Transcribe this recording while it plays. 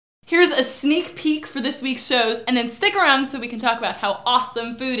Here's a sneak peek for this week's shows, and then stick around so we can talk about how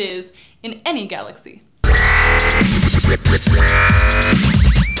awesome food is in any galaxy. You're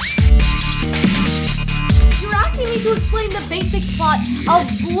asking me to explain the basic plot of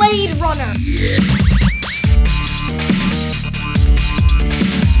Blade Runner.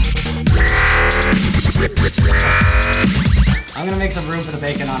 I'm gonna make some room for the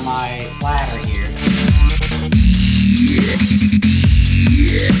bacon on my platter here.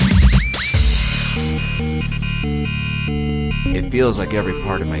 It feels like every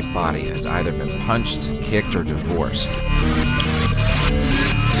part of my body has either been punched, kicked, or divorced.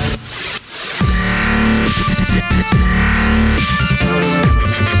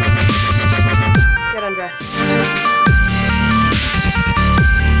 Get undressed.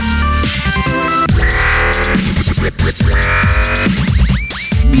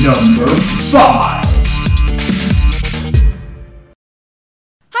 Number 5.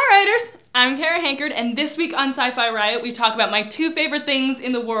 Hi writers! I'm Kara Hankard, and this week on SciFiRiot we talk about my two favorite things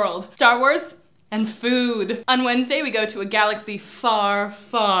in the world, Star Wars and food. On Wednesday we go to a galaxy far,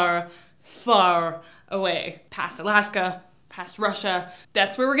 far, far away. Past Alaska, past Russia.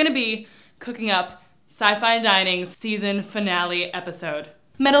 That's where we're gonna be cooking up Sci-Fine Dining's season finale episode.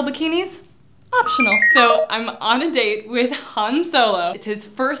 Metal bikinis? Optional. So I'm on a date with Han Solo. It's his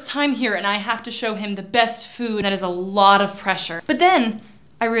first time here and I have to show him the best food. That is a lot of pressure. But then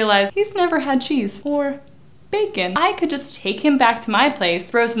I realized he's never had cheese or bacon. I could just take him back to my place,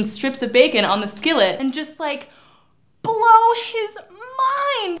 throw some strips of bacon on the skillet, and just like blow his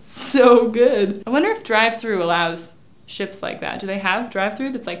mind. So good. I wonder if drive-thru allows ships like that. Do they have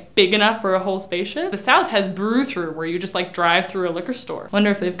drive-thru that's like big enough for a whole spaceship? The South has brew-thru where you just like drive through a liquor store.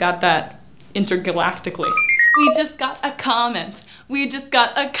 Wonder if they've got that intergalactically. We just got a comment. We just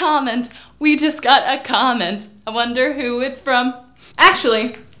got a comment. We just got a comment. I wonder who it's from.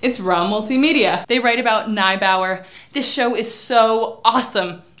 Actually, it's Raw Multimedia. They write about Neibauer. This show is so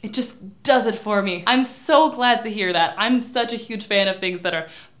awesome. It just does it for me. I'm so glad to hear that. I'm such a huge fan of things that are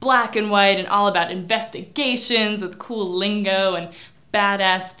black and white and all about investigations with cool lingo and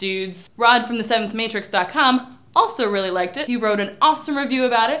badass dudes. Rod from the7thmatrix.com also really liked it. He wrote an awesome review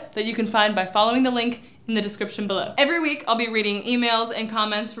about it that you can find by following the link in the description below. Every week, I'll be reading emails and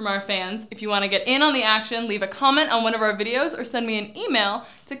comments from our fans. If you want to get in on the action, leave a comment on one of our videos or send me an email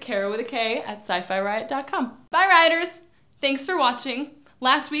to kara@scifiriot.com. Bye, writers! Thanks for watching.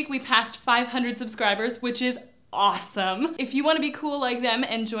 Last week, we passed 500 subscribers, which is awesome. If you want to be cool like them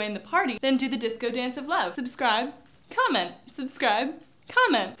and join the party, then do the disco dance of love. Subscribe, comment, subscribe,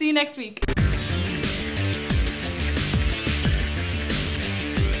 comment. See you next week.